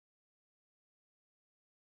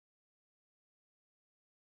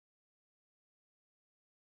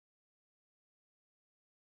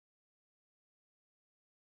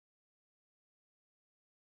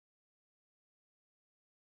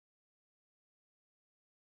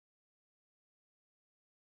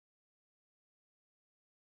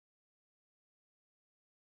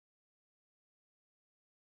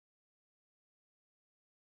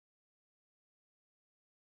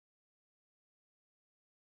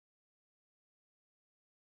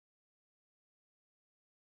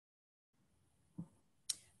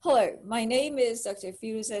Hello, my name is Dr.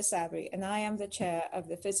 Firuza Sabri, and I am the chair of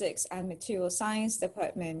the Physics and Material Science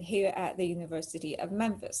Department here at the University of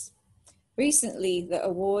Memphis. Recently, the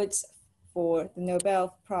awards for the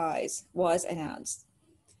Nobel Prize was announced,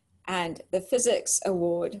 and the Physics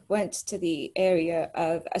Award went to the area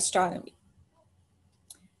of astronomy.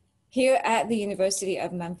 Here at the University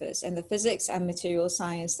of Memphis and the Physics and Material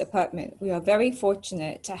Science Department, we are very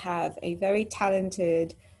fortunate to have a very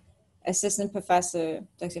talented Assistant Professor,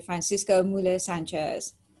 Dr. Francisco Muller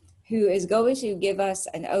Sanchez, who is going to give us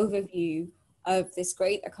an overview of this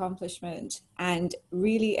great accomplishment and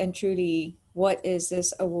really and truly what is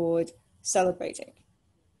this award celebrating.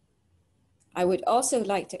 I would also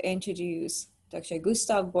like to introduce Dr.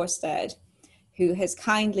 Gustav Borsted, who has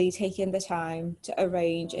kindly taken the time to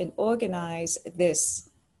arrange and organize this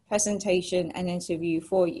presentation and interview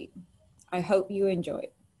for you. I hope you enjoy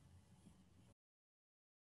it.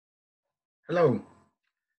 Hello.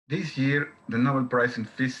 This year, the Nobel Prize in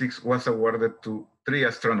Physics was awarded to 3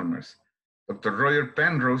 astronomers, Dr. Roger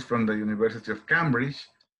Penrose from the University of Cambridge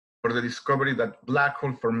for the discovery that black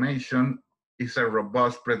hole formation is a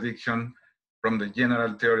robust prediction from the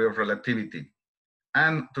general theory of relativity,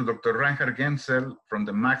 and to Dr. Reinhard Genzel from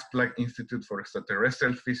the Max Planck Institute for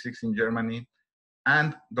Extraterrestrial Physics in Germany,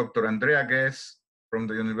 and Dr. Andrea Ghez from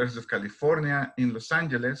the University of California in Los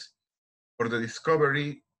Angeles for the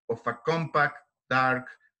discovery of a compact, dark,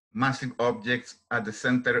 massive object at the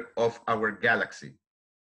center of our galaxy.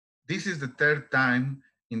 This is the 3rd time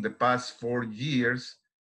in the past 4 years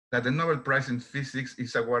that the Nobel Prize in Physics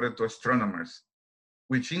is awarded to astronomers,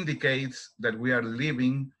 which indicates that we are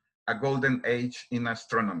living a golden age in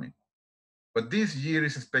astronomy. But this year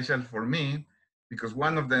is special for me because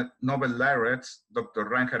one of the Nobel laureates, Dr.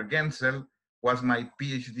 Reinhard Genzel, was my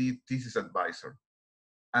PhD thesis advisor.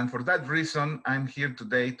 And for that reason, I'm here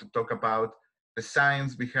today to talk about the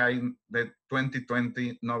science behind the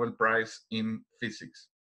 2020 Nobel Prize in Physics,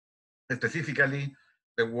 specifically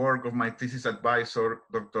the work of my thesis advisor,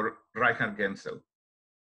 Dr. Reinhard Genzel.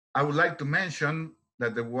 I would like to mention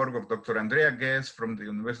that the work of Dr. Andrea Ghez from the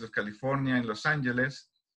University of California in Los Angeles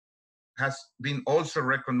has been also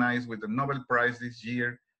recognized with the Nobel Prize this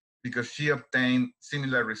year because she obtained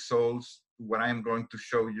similar results to what I am going to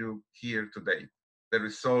show you here today, the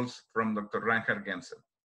results from Dr. Reinhard Genzel.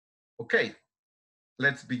 Okay,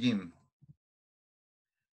 let's begin.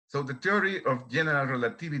 So the theory of general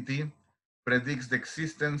relativity predicts the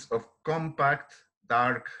existence of compact,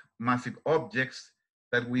 dark, massive objects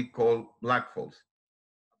that we call black holes.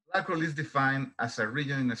 A black hole is defined as a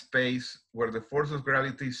region in space where the force of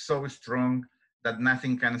gravity is so strong that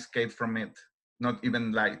nothing can escape from it, not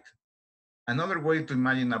even light. Another way to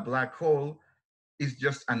imagine a black hole is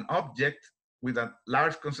just an object with a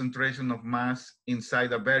large concentration of mass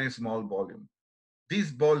inside a very small volume.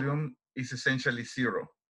 This volume is essentially zero.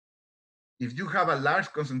 If you have a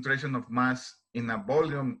large concentration of mass in a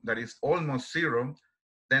volume that is almost zero,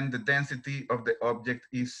 then the density of the object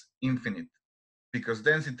is infinite, because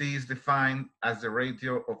density is defined as the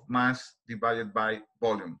ratio of mass divided by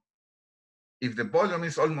volume. If the volume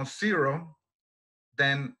is almost zero,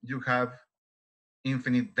 then you have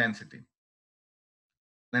infinite density.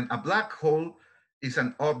 Then a black hole is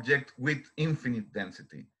an object with infinite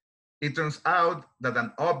density. It turns out that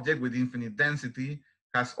an object with infinite density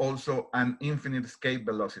has also an infinite escape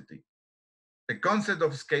velocity. The concept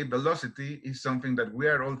of escape velocity is something that we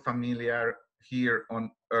are all familiar here on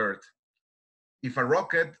Earth. If a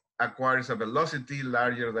rocket acquires a velocity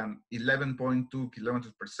larger than 11.2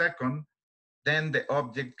 kilometers per second, then the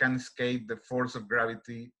object can escape the force of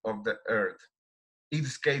gravity of the Earth. It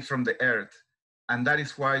escapes from the Earth, and that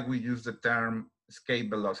is why we use the term escape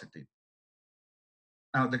velocity.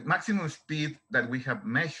 Now, the maximum speed that we have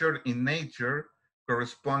measured in nature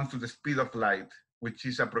corresponds to the speed of light, which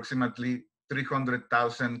is approximately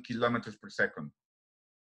 300,000 kilometers per second.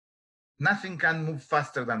 Nothing can move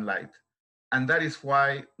faster than light, and that is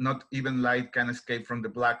why not even light can escape from the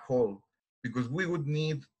black hole, because we would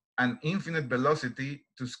need an infinite velocity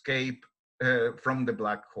to escape from the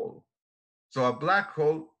black hole. So a black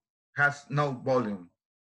hole has no volume,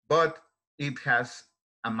 but it has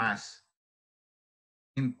a mass.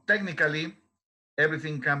 Technically,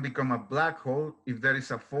 everything can become a black hole if there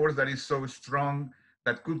is a force that is so strong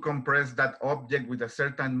that could compress that object with a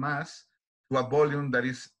certain mass to a volume that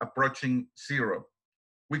is approaching zero.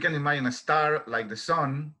 We can imagine a star like the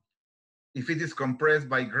sun. If it is compressed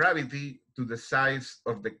by gravity to the size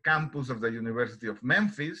of the campus of the University of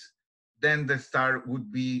Memphis, then the star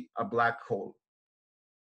would be a black hole.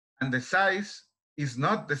 And the size is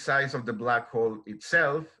not the size of the black hole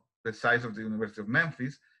itself, the size of the University of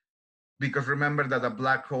Memphis, because remember that a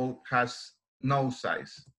black hole has no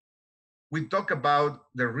size. We talk about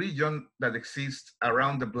the region that exists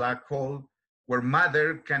around the black hole where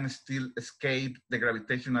matter can still escape the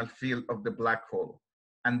gravitational field of the black hole,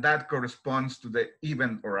 and that corresponds to the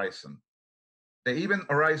event horizon. The event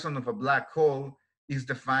horizon of a black hole is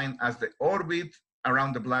defined as the orbit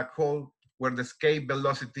around the black hole where the escape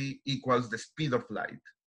velocity equals the speed of light.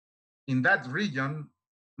 In that region,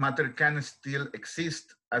 matter can still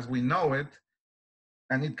exist as we know it,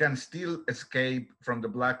 and it can still escape from the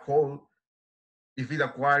black hole if it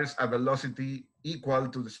acquires a velocity equal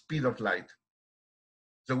to the speed of light.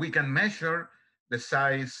 So we can measure the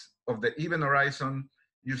size of the event horizon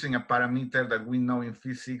using a parameter that we know in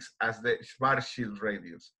physics as the Schwarzschild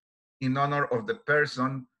radius, in honor of the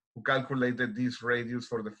person who calculated this radius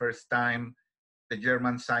for the first time, the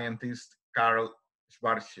German scientist Karl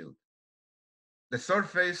Schwarzschild. The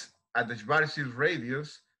surface at the Schwarzschild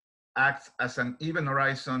radius acts as an event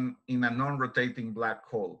horizon in a non-rotating black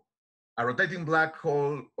hole. A rotating black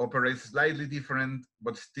hole operates slightly different,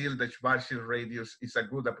 but still the Schwarzschild radius is a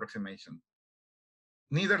good approximation.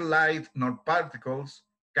 Neither light nor particles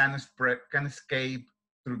can escape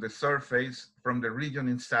through the surface from the region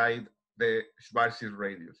inside the Schwarzschild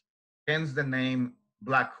radius, hence the name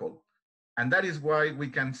black hole. And that is why we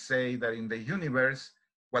can say that in the universe,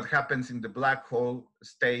 what happens in the black hole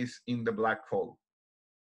stays in the black hole.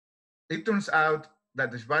 It turns out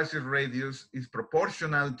that the Schwarzschild radius is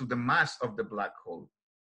proportional to the mass of the black hole.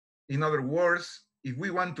 In other words, if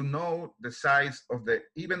we want to know the size of the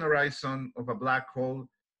event horizon of a black hole,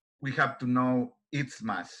 we have to know its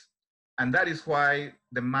mass. And that is why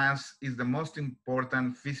the mass is the most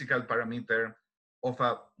important physical parameter of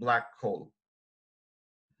a black hole.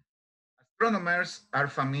 Astronomers are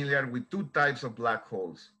familiar with two types of black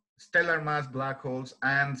holes, stellar mass black holes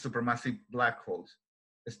and supermassive black holes.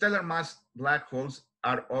 Stellar mass black holes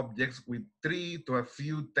are objects with 3 to a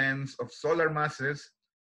few tenths of solar masses.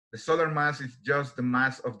 The solar mass is just the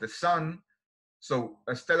mass of the sun. So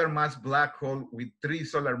a stellar mass black hole with 3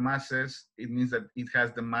 solar masses, it means that it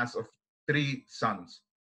has the mass of 3 suns,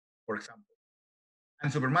 for example.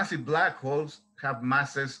 And supermassive black holes have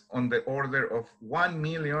masses on the order of 1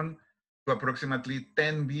 million to approximately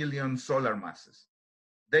 10 billion solar masses.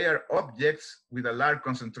 They are objects with a large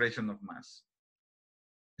concentration of mass.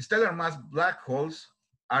 Stellar mass black holes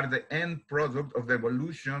are the end product of the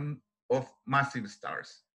evolution of massive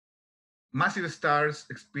stars. Massive stars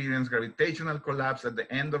experience gravitational collapse at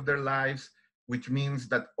the end of their lives, which means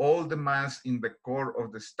that all the mass in the core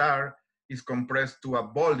of the star is compressed to a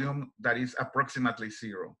volume that is approximately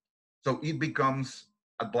 0. So it becomes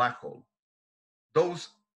a black hole. Those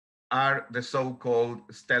are the so-called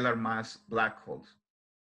stellar mass black holes.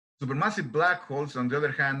 Supermassive black holes, on the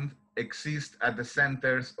other hand, exist at the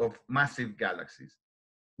centers of massive galaxies.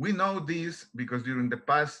 We know this because during the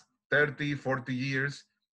past 30, 40 years,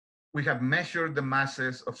 we have measured the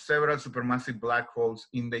masses of several supermassive black holes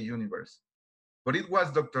in the universe. But it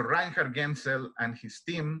was Dr. Reinhard Genzel and his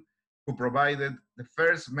team who provided the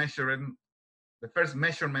first measurement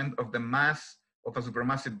of the mass of a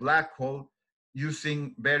supermassive black hole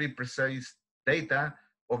using very precise data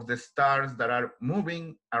of the stars that are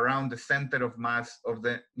moving around the center of mass of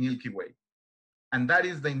the Milky Way. And that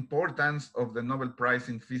is the importance of the Nobel Prize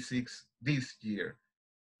in Physics this year.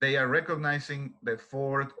 They are recognizing the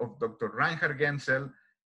effort of Dr. Reinhard Genzel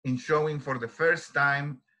in showing for the first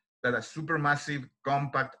time that a supermassive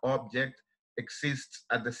compact object exists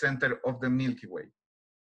at the center of the Milky Way,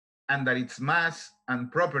 and that its mass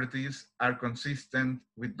and properties are consistent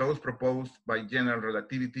with those proposed by general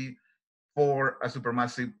relativity for a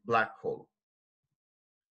supermassive black hole.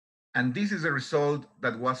 And this is a result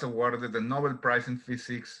that was awarded the Nobel Prize in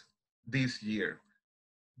Physics this year.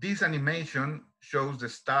 This animation shows the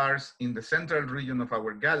stars in the central region of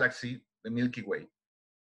our galaxy, the Milky Way.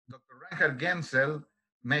 Dr. Reinhard Genzel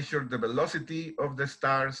measured the velocity of the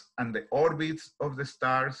stars and the orbits of the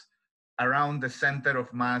stars around the center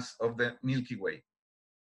of mass of the Milky Way.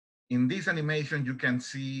 In this animation, you can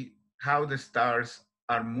see how the stars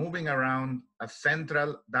are moving around a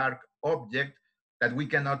central dark object that we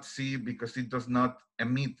cannot see because it does not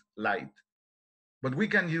emit light. But we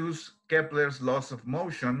can use Kepler's laws of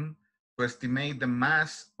motion to estimate the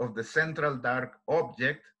mass of the central dark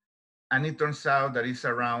object, and it turns out that it's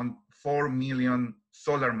around 4 million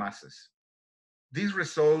solar masses. This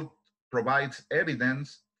result provides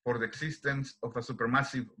evidence for the existence of a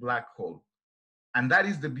supermassive black hole. And that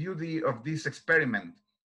is the beauty of this experiment.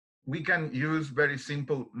 We can use very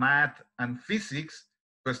simple math and physics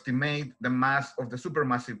to estimate the mass of the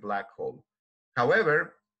supermassive black hole.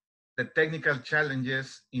 However, the technical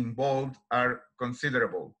challenges involved are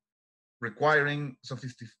considerable, requiring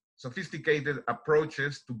sophisticated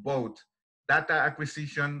approaches to both data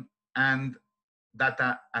acquisition and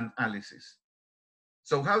data analysis.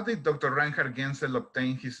 So how did Dr. Reinhard Genzel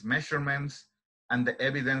obtain his measurements and the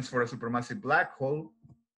evidence for a supermassive black hole?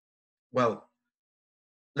 Well,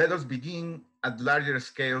 let us begin at larger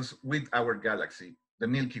scales with our galaxy, the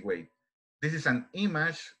Milky Way. This is an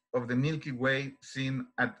image of the Milky Way seen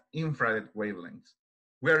at infrared wavelengths.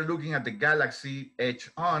 We are looking at the galaxy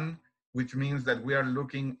edge on, which means that we are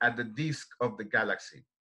looking at the disk of the galaxy.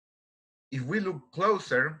 If we look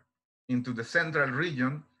closer into the central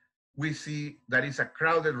region, we see that it's a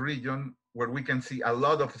crowded region where we can see a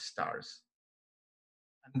lot of stars.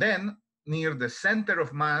 And then near the center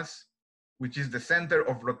of mass, which is the center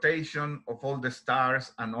of rotation of all the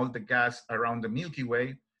stars and all the gas around the Milky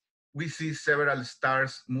Way, we see several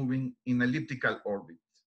stars moving in elliptical orbits.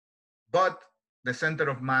 But the center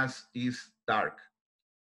of mass is dark.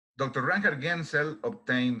 Dr. Reinhard Genzel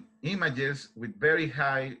obtained images with very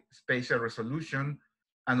high spatial resolution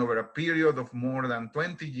and over a period of more than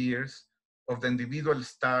 20 years of the individual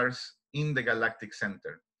stars in the galactic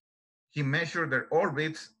center. He measured their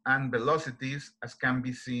orbits and velocities as can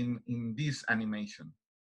be seen in this animation.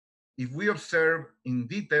 If we observe in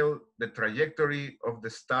detail the trajectory of the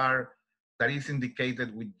star that is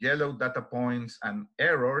indicated with yellow data points and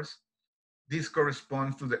errors, this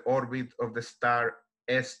corresponds to the orbit of the star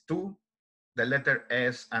S2, the letter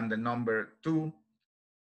S and the number 2.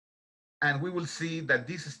 And we will see that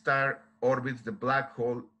this star orbits the black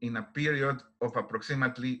hole in a period of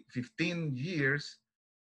approximately 15 years,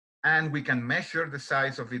 and we can measure the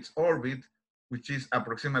size of its orbit, which is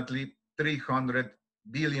approximately 300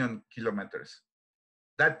 billion kilometers.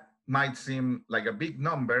 That might seem like a big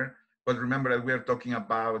number, but remember that we are talking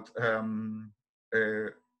about a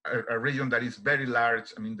region that is very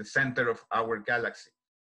large, I mean, the center of our galaxy.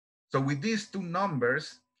 So with these two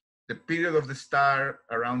numbers, the period of the star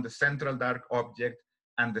around the central dark object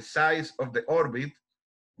and the size of the orbit,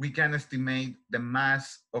 we can estimate the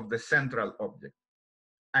mass of the central object.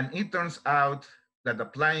 And it turns out that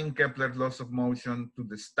applying Kepler's laws of motion to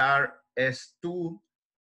the star S2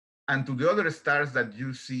 and to the other stars that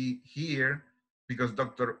you see here, because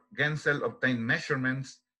Dr. Genzel obtained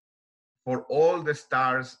measurements for all the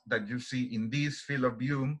stars that you see in this field of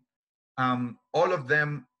view, all of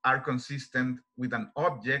them are consistent with an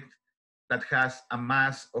object that has a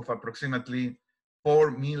mass of approximately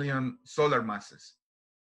 4 million solar masses.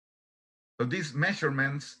 So these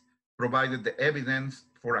measurements provided the evidence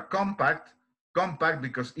for a compact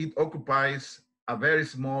because it occupies a very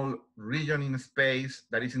small region in space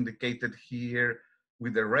that is indicated here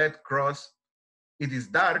with the red cross. It is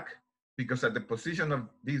dark because at the position of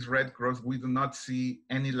this red cross, we do not see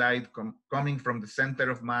any light coming from the center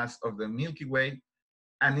of mass of the Milky Way,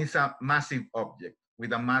 and it's a massive object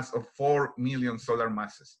with a mass of 4 million solar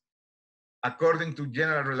masses. According to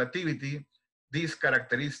general relativity, these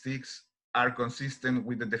characteristics are consistent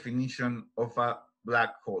with the definition of a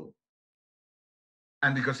black hole.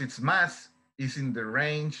 And because its mass is in the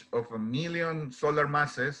range of 1 million solar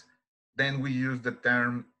masses, then we use the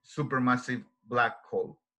term supermassive black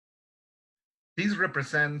hole. This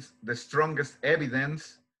represents the strongest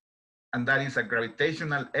evidence, and that is a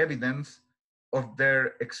gravitational evidence of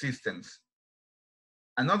their existence.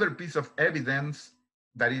 Another piece of evidence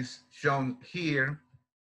that is shown here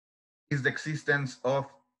is the existence of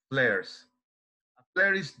flares. A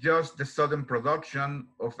flare is just the sudden production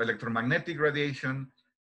of electromagnetic radiation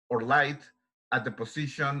or light at the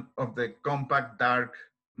position of the compact dark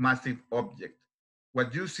massive object.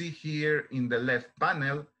 What you see here in the left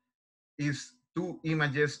panel is two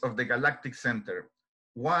images of the galactic center,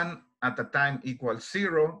 one at a time equals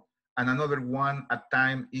 0 and another one at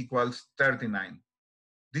time equals 39.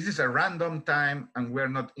 This is a random time, and we're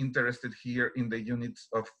not interested here in the units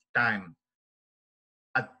of time.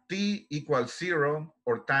 At t equals 0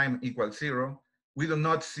 or time equals 0, we do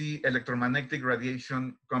not see electromagnetic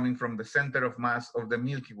radiation coming from the center of mass of the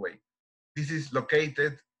Milky Way. This is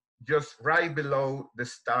located just right below the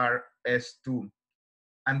star S2.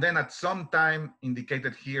 And then at some time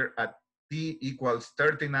indicated here at t equals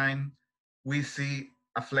 39, we see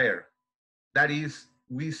a flare. That is,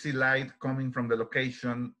 we see light coming from the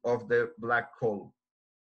location of the black hole.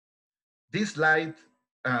 This light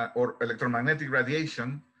or electromagnetic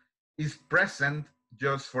radiation is present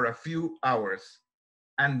just for a few hours,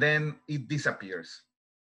 and then it disappears.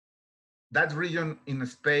 That region in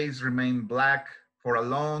space remains black for a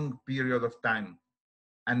long period of time,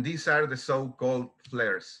 and these are the so-called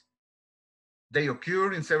flares. They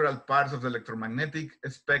occur in several parts of the electromagnetic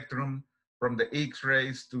spectrum, from the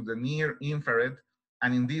X-rays to the near infrared.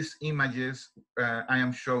 And in these images, I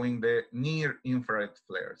am showing the near infrared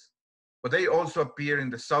flares. But they also appear in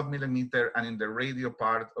the sub-millimeter and in the radio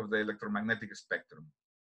part of the electromagnetic spectrum.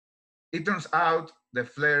 It turns out the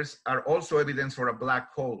flares are also evidence for a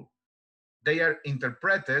black hole. They are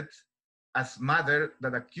interpreted as matter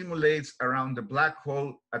that accumulates around the black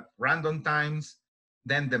hole at random times.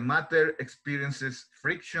 Then the matter experiences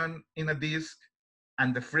friction in a disk,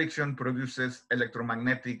 and the friction produces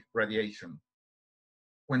electromagnetic radiation.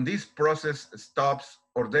 When this process stops,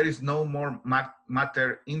 or there is no more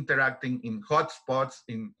matter interacting in hot spots,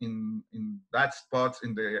 in that spots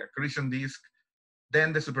in the accretion disk,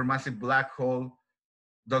 then the supermassive black hole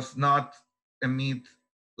does not emit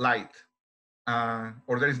light,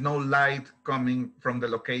 or there is no light coming from the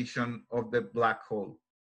location of the black hole.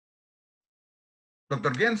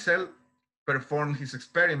 Dr. Genzel performed his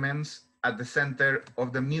experiments at the center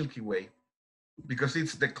of the Milky Way because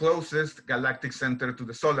it's the closest galactic center to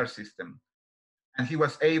the solar system. And he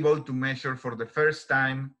was able to measure for the first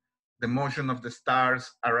time the motion of the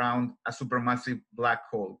stars around a supermassive black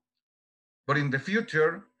hole. But in the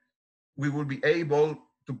future, we will be able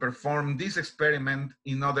to perform this experiment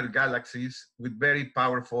in other galaxies with very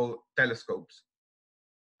powerful telescopes.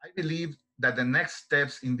 I believe that the next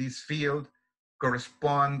steps in this field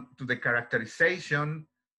correspond to the characterization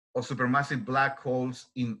of supermassive black holes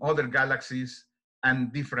in other galaxies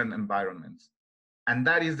and different environments. And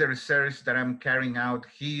that is the research that I'm carrying out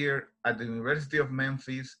here at the University of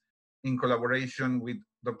Memphis in collaboration with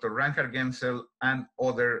Dr. Reinhard Genzel and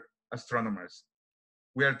other astronomers.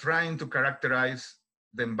 We are trying to characterize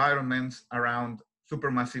the environments around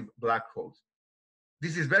supermassive black holes.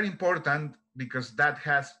 This is very important because that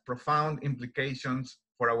has profound implications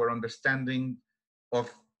for our understanding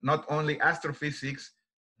of not only astrophysics,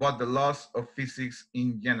 but the laws of physics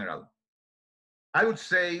in general. I would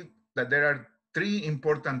say that there are three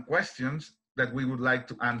important questions that we would like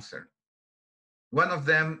to answer. One of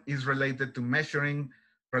them is related to measuring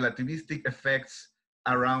relativistic effects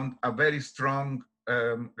around a very strong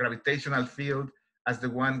gravitational field as the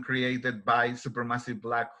one created by supermassive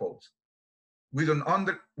black holes. We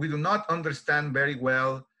do not understand very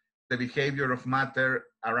well the behavior of matter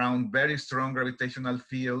around very strong gravitational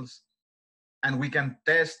fields, and we can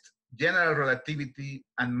test general relativity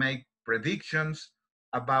and make predictions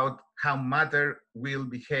about how matter will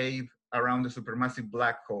behave around the supermassive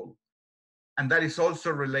black hole. And that is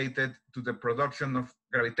also related to the production of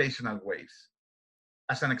gravitational waves.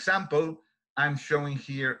 As an example, I'm showing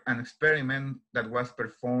here an experiment that was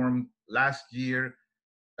performed last year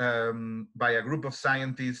by a group of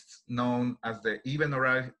scientists known as the Event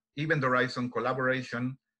Horizon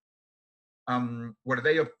Collaboration, where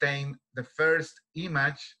they obtained the first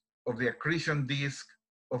image of the accretion disk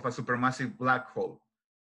of a supermassive black hole.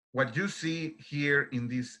 What you see here in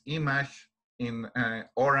this image in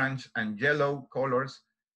orange and yellow colors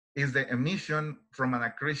is the emission from an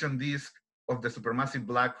accretion disk of the supermassive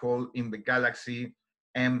black hole in the galaxy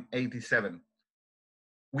M87.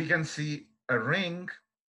 We can see a ring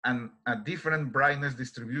and a different brightness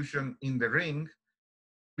distribution in the ring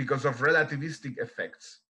because of relativistic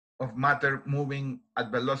effects of matter moving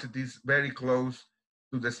at velocities very close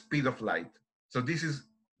to the speed of light. So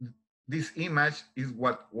this image is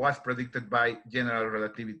what was predicted by general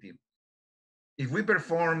relativity. If we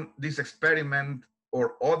perform this experiment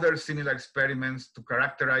or other similar experiments to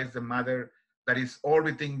characterize the matter that is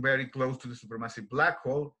orbiting very close to the supermassive black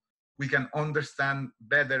hole, we can understand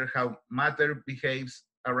better how matter behaves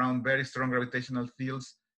around very strong gravitational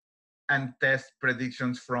fields and test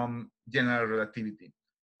predictions from general relativity.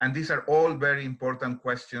 And these are all very important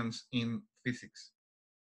questions in physics.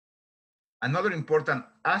 Another important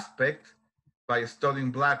aspect by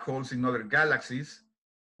studying black holes in other galaxies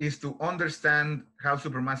is to understand how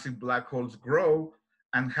supermassive black holes grow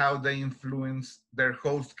and how they influence their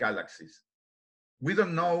host galaxies. We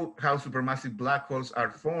don't know how supermassive black holes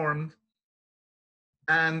are formed,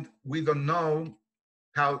 and we don't know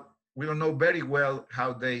very well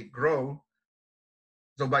how they grow.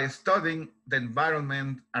 So by studying the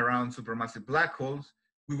environment around supermassive black holes,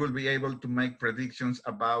 we will be able to make predictions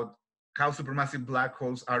about how supermassive black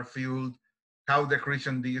holes are fueled, how the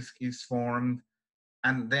accretion disk is formed,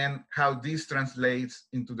 and then how this translates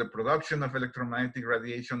into the production of electromagnetic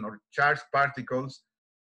radiation or charged particles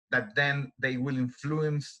that then they will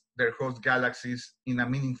influence their host galaxies in a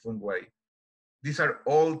meaningful way. These are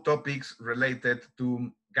all topics related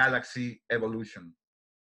to galaxy evolution.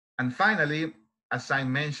 And finally, as I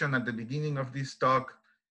mentioned at the beginning of this talk,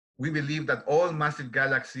 we believe that all massive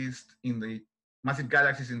galaxies in the massive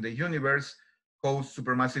galaxies in the universe host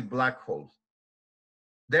supermassive black holes.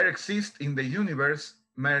 There exist in the universe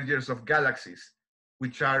mergers of galaxies,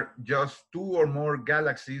 which are just two or more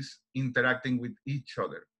galaxies interacting with each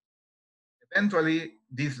other. Eventually,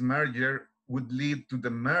 this merger would lead to the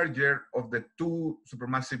merger of the two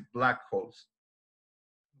supermassive black holes.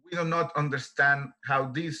 We do not understand how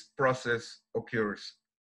this process occurs,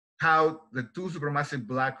 how the two supermassive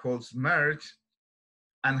black holes merge,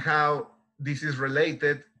 and how this is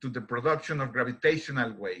related to the production of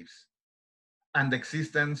gravitational waves and the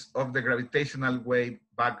existence of the gravitational wave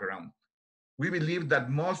background. We believe that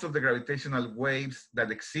most of the gravitational waves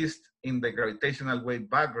that exist in the gravitational wave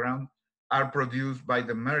background are produced by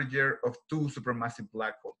the merger of two supermassive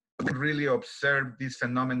black holes. We can really observe this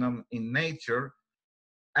phenomenon in nature,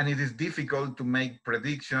 and it is difficult to make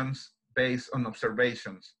predictions based on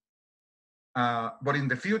observations. But in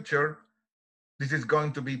the future, this is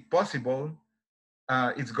going to be possible.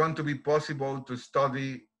 It's going to be possible to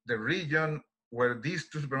study the region where these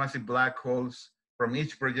two supermassive black holes from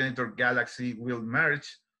each progenitor galaxy will merge,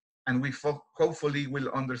 and we hopefully will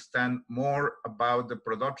understand more about the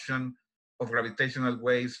production of gravitational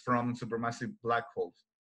waves from supermassive black holes.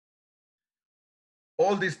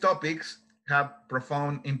 All these topics have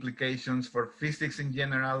profound implications for physics in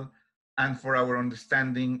general and for our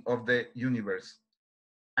understanding of the universe.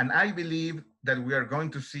 And I believe that we are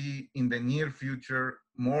going to see in the near future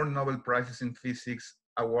more Nobel Prizes in physics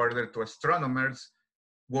awarded to astronomers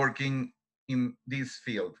working in this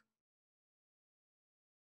field.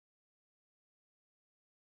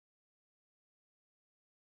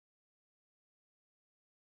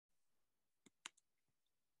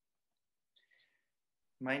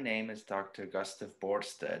 My name is Dr. Gustav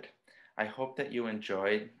Borsted. I hope that you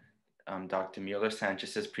enjoyed Dr. Muller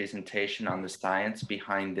Sanchez's presentation on the science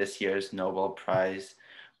behind this year's Nobel Prize,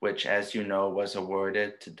 which, as you know, was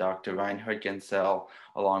awarded to Dr. Reinhard Genzel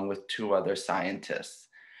along with two other scientists.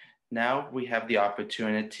 Now we have the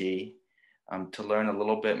opportunity to learn a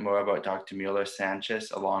little bit more about Dr. Muller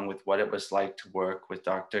Sanchez along with what it was like to work with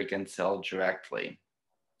Dr. Genzel directly.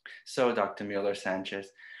 So, Dr. Muller Sanchez,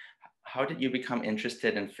 how did you become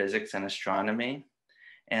interested in physics and astronomy?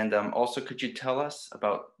 And also, could you tell us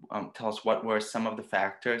what were some of the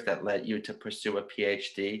factors that led you to pursue a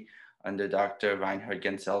PhD under Dr. Reinhard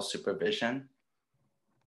Genzel's supervision?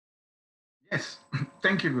 Yes,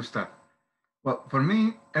 thank you, Gustav. Well, for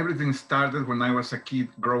me, everything started when I was a kid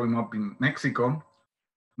growing up in Mexico.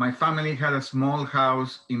 My family had a small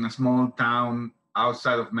house in a small town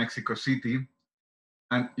outside of Mexico City.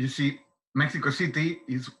 And you see, Mexico City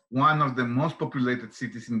is one of the most populated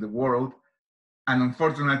cities in the world. And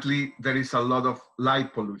unfortunately, there is a lot of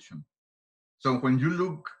light pollution. So when you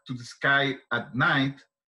look to the sky at night,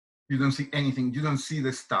 you don't see anything, you don't see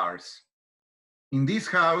the stars. In this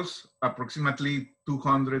house, approximately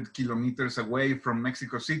 200 kilometers away from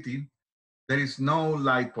Mexico City, there is no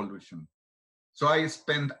light pollution. So I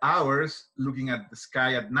spent hours looking at the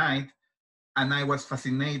sky at night, and I was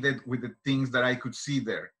fascinated with the things that I could see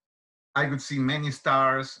there. I could see many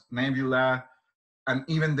stars, nebula, and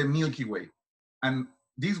even the Milky Way. And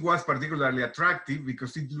this was particularly attractive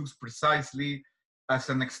because it looks precisely as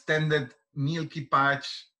an extended milky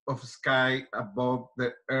patch of sky above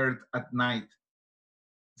the Earth at night.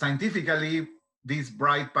 Scientifically, this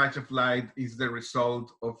bright patch of light is the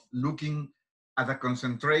result of looking at a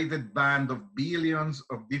concentrated band of billions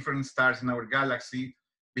of different stars in our galaxy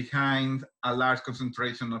behind a large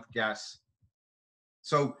concentration of gas.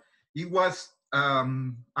 So it was,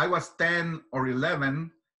 I was 10 or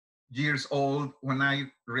 11 years old when I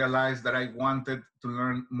realized that I wanted to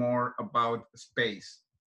learn more about space.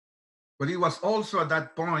 But it was also at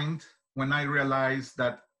that point when I realized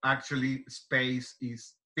that actually space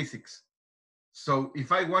is physics. So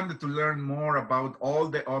if I wanted to learn more about all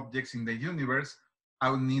the objects in the universe, I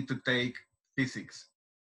would need to take physics.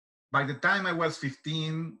 By the time I was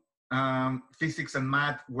 15, physics and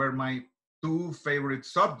math were my two favorite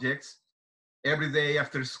subjects. Every day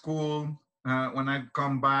after school, when I'd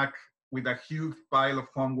come back with a huge pile of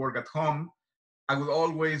homework at home, I would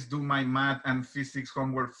always do my math and physics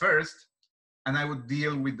homework first, and I would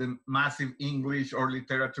deal with the massive English or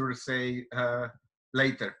literature, say,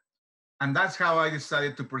 later. And that's how I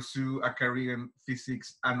decided to pursue a career in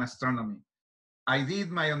physics and astronomy. I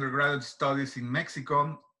did my undergraduate studies in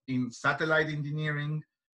Mexico in satellite engineering,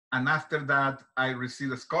 and after that, I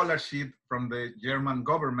received a scholarship from the German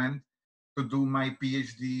government to do my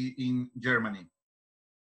PhD in Germany.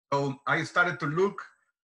 So I started to look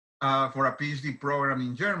for a PhD program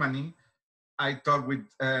in Germany. I talked with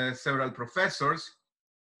several professors,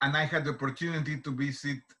 and I had the opportunity to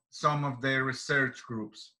visit some of their research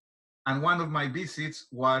groups. And one of my visits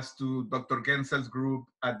was to Dr. Genzel's group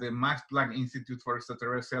at the Max Planck Institute for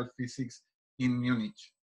Extraterrestrial Physics in Munich.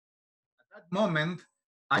 At that moment,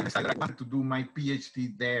 I decided I wanted to do my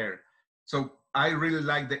PhD there. So I really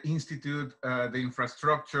liked the institute, the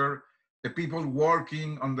infrastructure, the people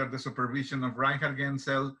working under the supervision of Reinhard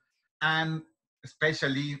Genzel, and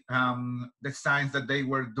especially the science that they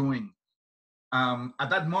were doing. At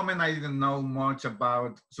that moment, I didn't know much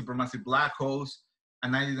about supermassive black holes,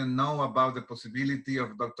 and I didn't know about the possibility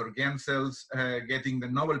of Dr. Genzel's getting the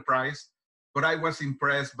Nobel Prize, but I was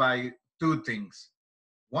impressed by two things.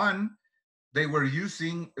 One, they were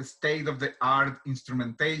using a state-of-the-art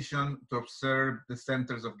instrumentation to observe the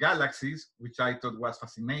centers of galaxies, which I thought was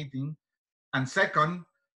fascinating. And second,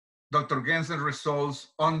 Dr. Genzel results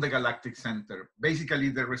on the galactic center, basically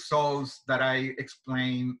the results that I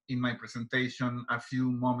explained in my presentation a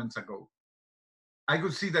few moments ago. I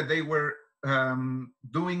could see that they were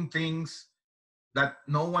doing things that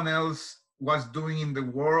no one else was doing in the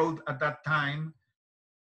world at that time.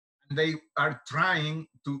 And they are trying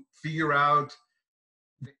to figure out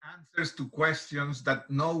the answers to questions that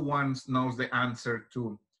no one knows the answer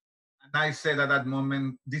to. And I said at that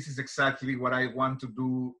moment, this is exactly what I want to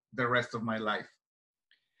do the rest of my life.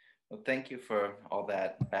 Well, thank you for all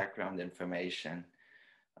that background information.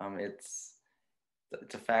 It's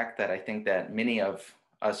a fact that I think that many of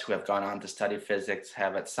us who have gone on to study physics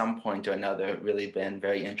have at some point or another really been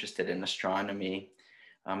very interested in astronomy.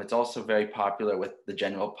 It's also very popular with the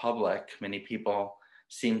general public. Many people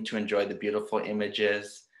seem to enjoy the beautiful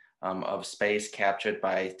images of space captured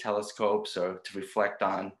by telescopes or to reflect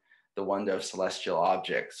on the wonder of celestial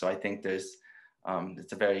objects. So I think it's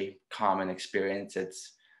a very common experience. I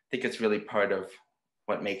think it's really part of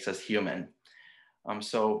what makes us human.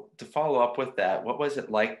 So to follow up with that, what was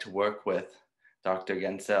it like to work with Dr.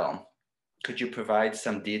 Genzel? Could you provide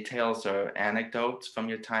some details or anecdotes from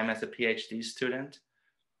your time as a PhD student?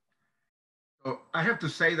 So I have to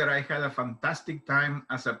say that I had a fantastic time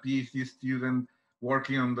as a PhD student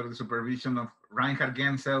working under the supervision of Reinhard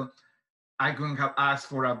Genzel. I couldn't have asked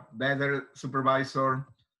for a better supervisor.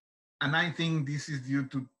 And I think this is due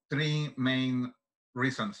to three main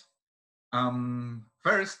reasons.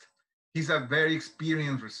 First, he's a very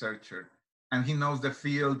experienced researcher and he knows the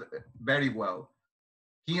field very well.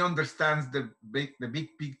 He understands the big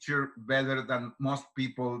picture better than most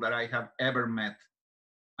people that I have ever met.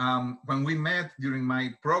 When we met during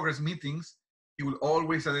my progress meetings, he would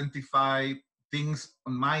always identify things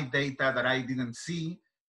on my data that I didn't see,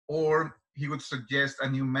 or he would suggest a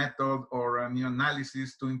new method or a new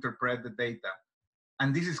analysis to interpret the data.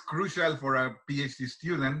 And this is crucial for a PhD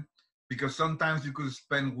student because sometimes you could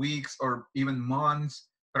spend weeks or even months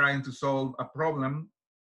trying to solve a problem.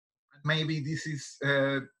 Maybe this is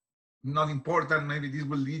not important. Maybe this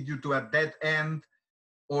will lead you to a dead end,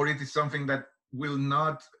 or it is something that will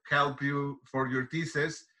not help you for your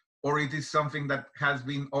thesis, or it is something that has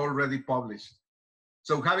been already published.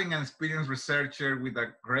 So having an experienced researcher with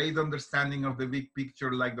a great understanding of the big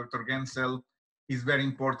picture like Dr. Genzel is very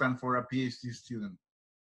important for a PhD student.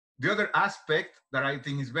 The other aspect that I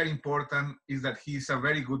think is very important is that he's a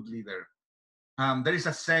very good leader. There is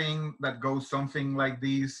a saying that goes something like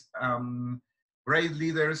this: great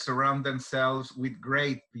leaders surround themselves with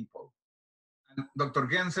great people. And Dr.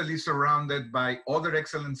 Genzel is surrounded by other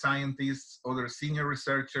excellent scientists, other senior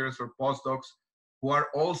researchers or postdocs who are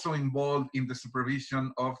also involved in the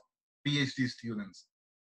supervision of PhD students.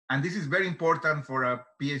 And this is very important for a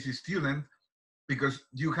PhD student because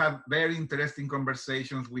you have very interesting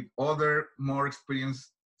conversations with other more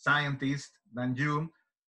experienced scientists than you,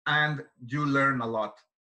 and you learn a lot.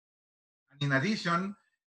 And in addition,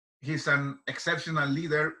 he's an exceptional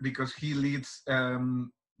leader because he leads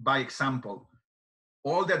by example.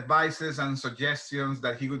 All the advices and suggestions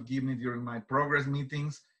that he would give me during my progress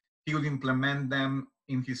meetings, he would implement them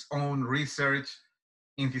in his own research,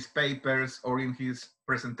 in his papers, or in his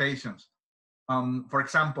presentations. For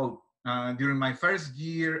example, during my first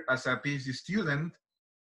year as a PhD student,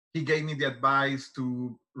 he gave me the advice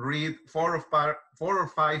to read 4 or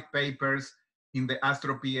 5 papers in the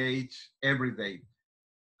AstroPH every day.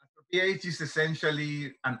 AstroPH is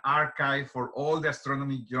essentially an archive for all the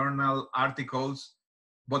astronomy journal articles,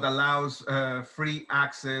 but allows free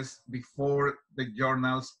access before the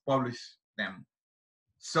journals publish them.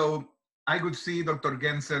 So I could see Dr.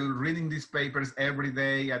 Genzel reading these papers every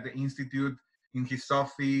day at the Institute, in his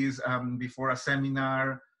office, before a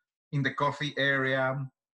seminar, in the coffee area.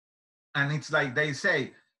 And it's like they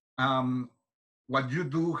say, what you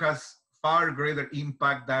do has far greater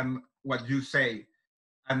impact than what you say.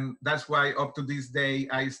 And that's why up to this day,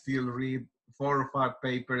 I still read 4 or 5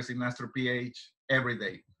 papers in AstroPH every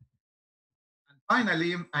day. And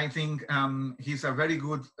finally, I think he's a very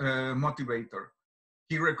good motivator.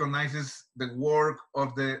 He recognizes the work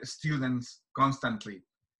of the students constantly.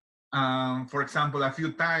 For example, a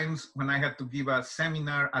few times when I had to give a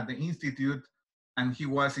seminar at the Institute and he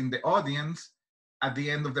was in the audience, at the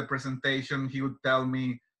end of the presentation, he would tell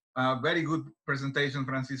me, very good presentation,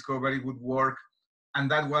 Francisco, very good work. And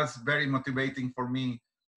that was very motivating for me.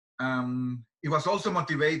 It was also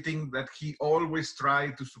motivating that he always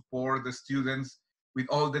tried to support the students with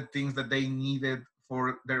all the things that they needed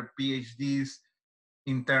for their PhDs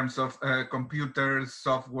in terms of computers,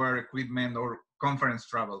 software, equipment, or conference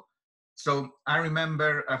travel. So I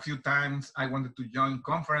remember a few times I wanted to join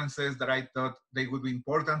conferences that I thought they would be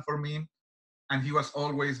important for me. And he was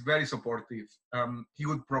always very supportive. He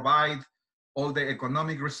would provide all the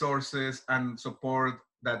economic resources and support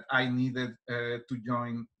that I needed to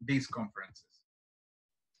join these conferences.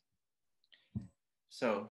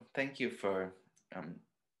 So thank you for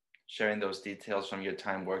sharing those details from your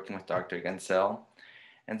time working with Dr. Genzel.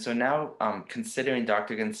 And so now, considering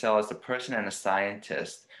Dr. Genzel as a person and a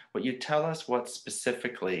scientist, would you tell us what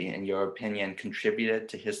specifically, in your opinion, contributed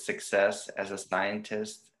to his success as a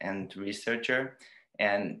scientist and researcher,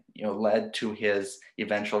 and led to his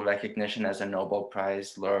eventual recognition as a Nobel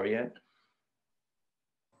Prize laureate?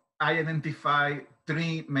 I identify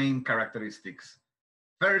 3 main characteristics.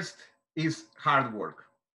 First is hard work.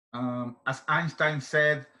 As Einstein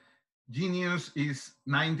said, genius is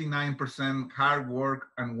 99% hard work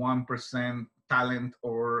and 1% talent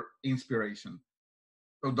or inspiration.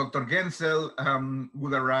 So Dr. Genzel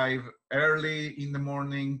would arrive early in the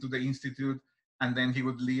morning to the Institute, and then he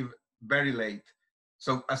would leave very late.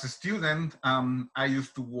 So as a student, I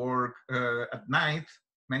used to work at night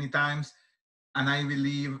many times, and I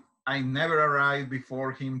believe I never arrived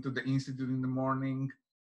before him to the Institute in the morning.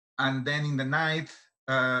 And then in the night,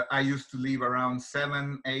 I used to leave around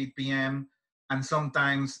 7, 8 p.m. And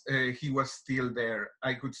sometimes he was still there.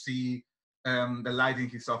 I could see the light in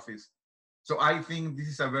his office. So I think this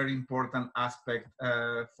is a very important aspect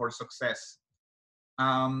for success.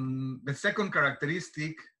 The second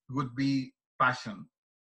characteristic would be passion.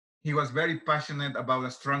 He was very passionate about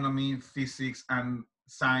astronomy, physics, and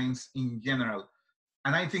science in general.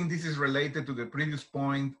 And I think this is related to the previous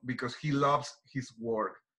point because he loves his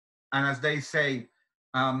work. And as they say,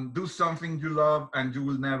 do something you love and you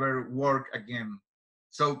will never work again.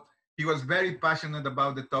 So he was very passionate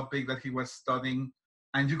about the topic that he was studying,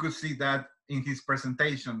 and you could see that in his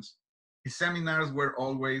presentations. His seminars were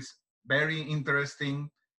always very interesting.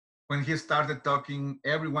 When he started talking,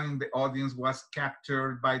 everyone in the audience was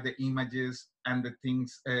captured by the images and the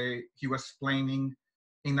things he was explaining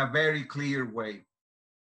in a very clear way.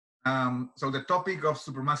 So the topic of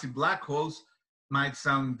supermassive black holes might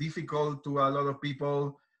sound difficult to a lot of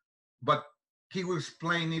people, but he will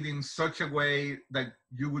explain it in such a way that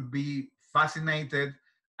you would be fascinated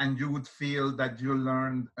and you would feel that you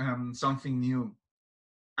learned something new.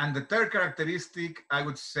 And the third characteristic I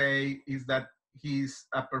would say is that he's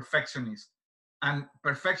a perfectionist, and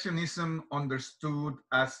perfectionism understood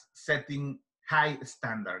as setting high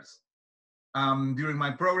standards. During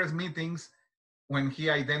my progress meetings, when he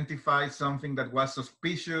identified something that was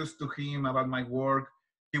suspicious to him about my work,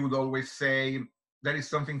 he would always say, there is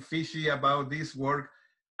something fishy about this work.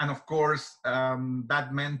 And of course, that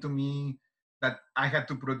meant to me that I had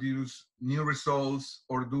to produce new results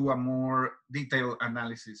or do a more detailed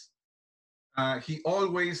analysis. He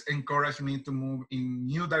always encouraged me to move in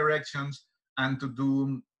new directions and to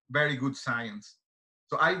do very good science.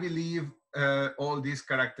 So I believe all these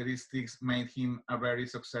characteristics made him a very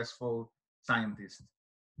successful scientist.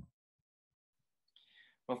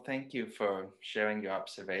 Well, thank you for sharing your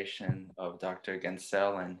observation of Dr.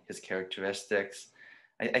 Genzel and his characteristics.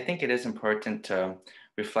 I think it is important to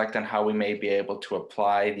reflect on how we may be able to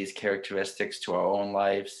apply these characteristics to our own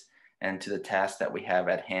lives and to the tasks that we have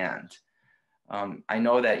at hand. I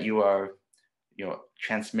know that you are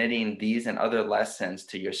transmitting these and other lessons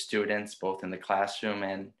to your students, both in the classroom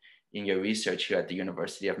and in your research here at the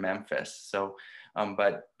University of Memphis. So,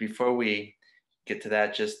 but before we get to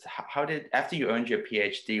that, just how did, after you earned your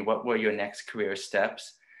PhD, what were your next career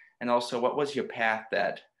steps? And also, what was your path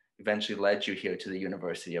that eventually led you here to the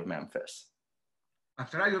University of Memphis?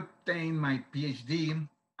 After I obtained my PhD,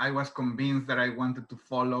 I was convinced that I wanted to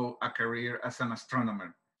follow a career as an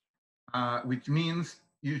astronomer, which means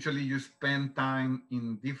usually you spend time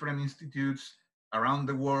in different institutes around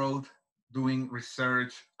the world doing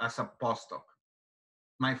research as a postdoc.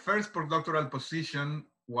 My first postdoctoral position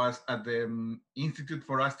was at the Institute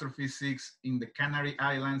for Astrophysics in the Canary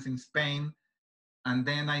Islands in Spain. And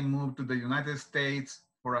then I moved to the United States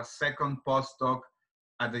for a second postdoc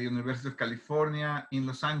at the University of California in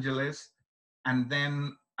Los Angeles. And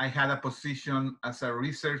then I had a position as a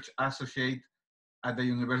research associate at the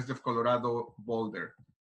University of Colorado, Boulder.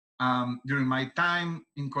 During my time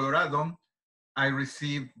in Colorado, I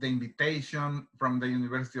received the invitation from the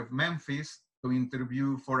University of Memphis to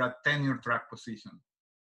interview for a tenure track position.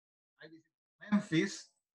 I visited Memphis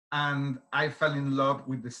and I fell in love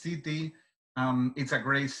with the city. It's a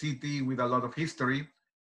great city with a lot of history,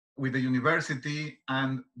 with the university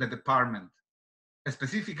and the department.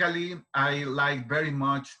 Specifically, I like very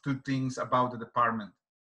much two things about the department.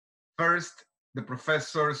 First, the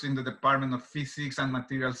professors in the Department of Physics and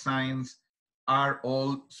Material Science are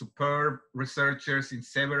all superb researchers in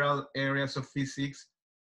several areas of physics,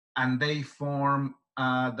 and they form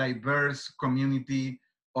a diverse community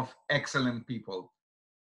of excellent people.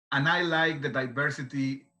 And I like the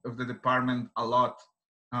diversity of the department a lot.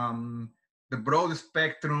 The broad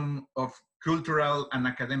spectrum of cultural and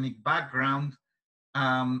academic background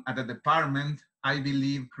at the department, I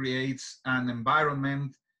believe, creates an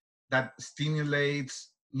environment that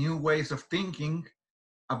stimulates new ways of thinking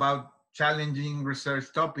about challenging research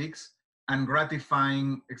topics and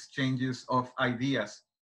gratifying exchanges of ideas.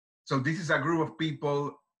 So this is a group of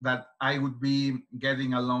people that I would be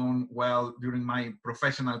getting along well during my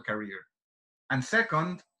professional career. And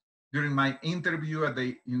second, during my interview at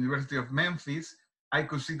the University of Memphis, I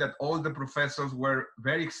could see that all the professors were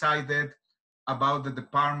very excited about the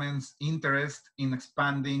department's interest in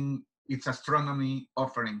expanding its astronomy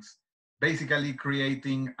offerings, basically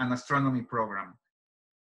creating an astronomy program.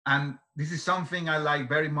 And this is something I like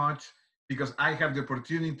very much because I have the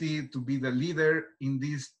opportunity to be the leader in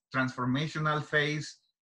this transformational phase.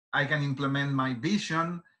 I can implement my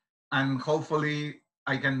vision and hopefully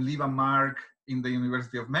I can leave a mark in the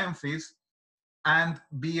University of Memphis and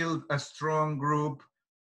build a strong group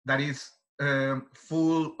that is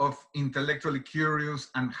full of intellectually curious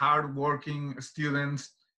and hardworking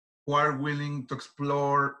students who are willing to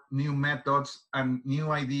explore new methods and new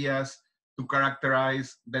ideas to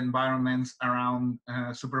characterize the environments around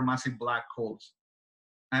supermassive black holes.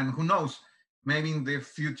 And who knows, maybe in the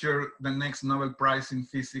future, the next Nobel Prize in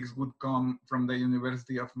Physics would come from the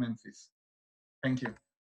University of Memphis. Thank you.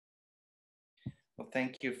 Well,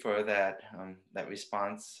 thank you for that, that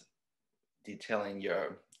response, detailing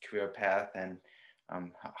your career path and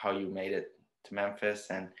how you made it to Memphis.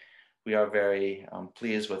 And we are very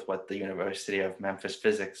pleased with what the University of Memphis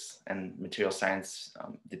Physics and Material Science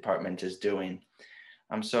Department is doing.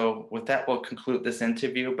 So with that, we'll conclude this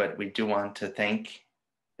interview, but we do want to thank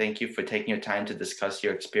you for taking your time to discuss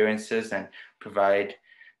your experiences and provide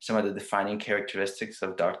some of the defining characteristics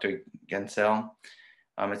of Dr. Genzel.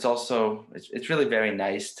 It's really very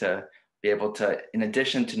nice to be able to, in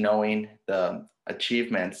addition to knowing the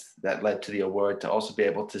achievements that led to the award, to also be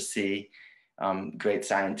able to see great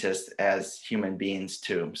scientists as human beings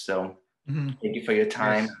too. So thank you for your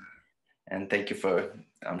time. Yes. And thank you for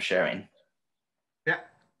sharing. Yeah,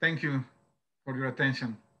 thank you for your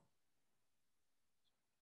attention.